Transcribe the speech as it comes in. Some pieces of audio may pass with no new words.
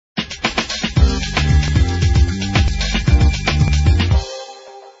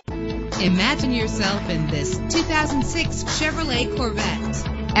Imagine yourself in this 2006 Chevrolet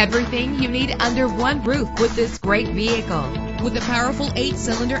Corvette. Everything you need under one roof with this great vehicle. With a powerful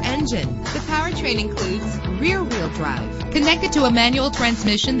 8-cylinder engine, the powertrain includes rear-wheel drive, connected to a manual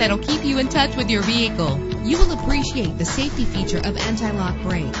transmission that'll keep you in touch with your vehicle. You will appreciate the safety feature of anti-lock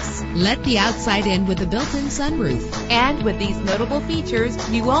brakes. Let the outside in with a built-in sunroof. And with these notable features,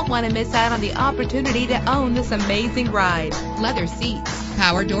 you won't want to miss out on the opportunity to own this amazing ride. Leather seats,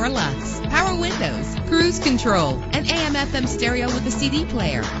 power door locks, power windows, cruise control, an AM/FM stereo with a CD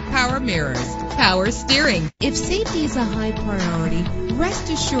player, power mirrors, power steering. If safety is a high priority, rest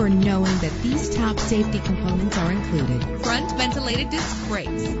assured knowing that these top safety components are included. Front ventilated disc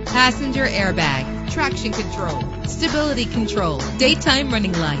brakes, passenger airbag, traction control, stability control, daytime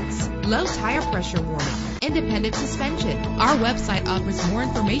running lights, low tire pressure warning, independent suspension. Our website offers more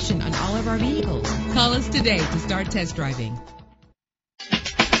information on all of our vehicles. Call us today to start test driving.